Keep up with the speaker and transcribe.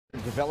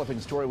Developing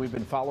story we've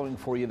been following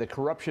for you, the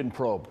corruption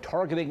probe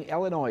targeting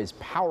Illinois'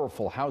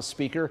 powerful House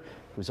Speaker,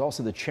 who's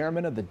also the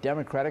chairman of the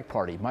Democratic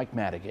Party, Mike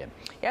Madigan.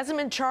 He hasn't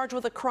been charged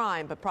with a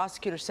crime, but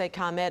prosecutors say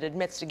ComEd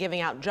admits to giving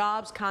out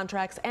jobs,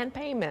 contracts, and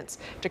payments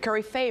to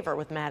curry favor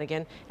with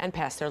Madigan and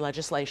pass their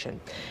legislation.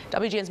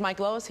 WGN's Mike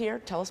Lowe is here.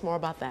 Tell us more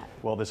about that.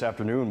 Well, this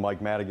afternoon,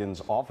 Mike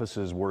Madigan's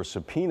offices were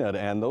subpoenaed,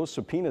 and those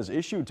subpoenas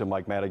issued to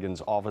Mike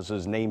Madigan's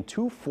offices named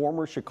two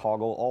former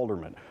Chicago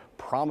aldermen.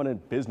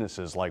 Prominent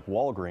businesses like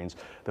Walgreens.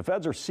 The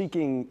feds are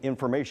seeking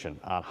information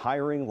on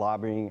hiring,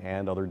 lobbying,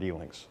 and other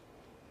dealings.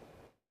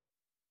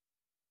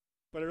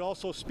 But it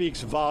also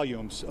speaks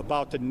volumes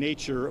about the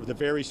nature of the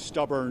very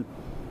stubborn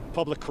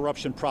public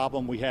corruption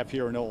problem we have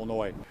here in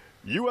Illinois.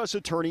 U.S.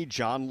 Attorney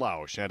John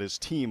Lausch and his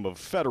team of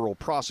federal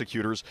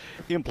prosecutors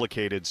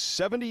implicated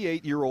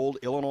 78-year-old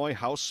Illinois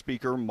House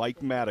Speaker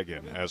Mike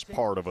Madigan as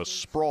part of a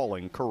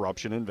sprawling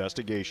corruption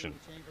investigation.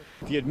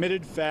 The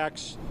admitted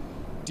facts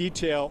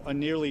detail a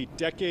nearly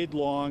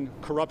decade-long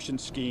corruption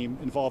scheme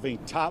involving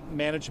top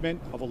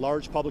management of a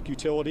large public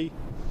utility,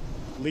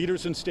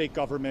 leaders in state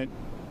government,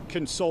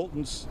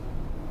 consultants,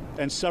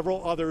 and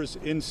several others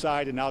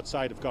inside and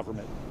outside of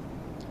government.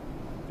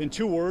 In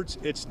 2 words,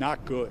 it's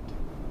not good.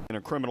 In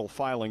a criminal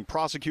filing,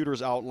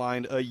 prosecutors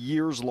outlined a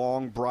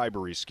years-long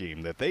bribery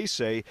scheme that they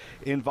say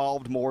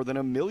involved more than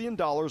 $1 million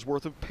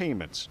worth of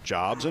payments,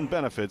 jobs, and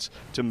benefits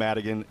to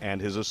Madigan and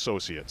his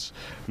associates.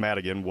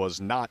 Madigan was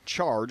not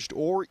charged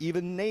or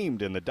even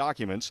named in the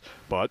documents,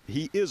 but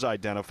he is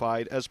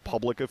identified as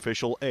Public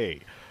Official A.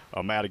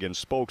 A Madigan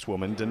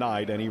spokeswoman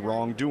denied any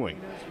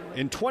wrongdoing.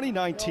 In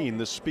 2019,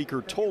 the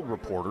speaker told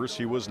reporters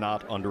he was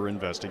not under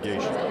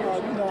investigation.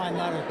 No, I'm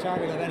not a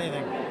target of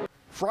anything.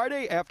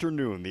 Friday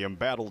afternoon, the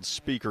embattled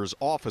speaker's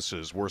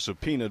offices were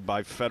subpoenaed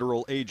by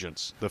federal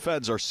agents. The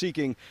feds are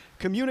seeking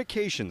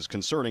communications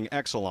concerning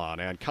Exelon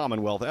and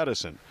Commonwealth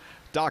Edison,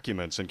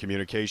 documents and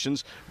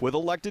communications with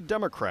elected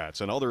Democrats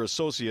and other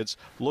associates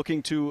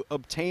looking to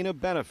obtain a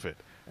benefit,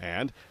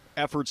 and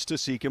efforts to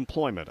seek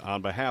employment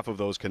on behalf of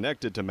those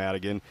connected to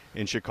Madigan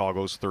in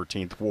Chicago's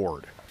 13th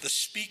Ward. The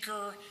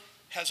speaker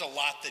has a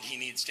lot that he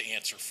needs to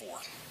answer for.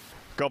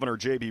 Governor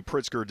J.B.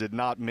 Pritzker did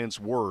not mince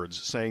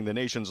words, saying the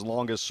nation's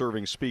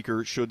longest-serving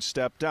speaker should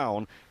step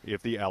down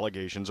if the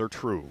allegations are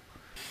true.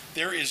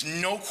 There is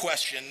no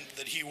question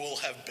that he will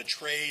have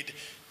betrayed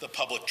the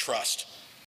public trust.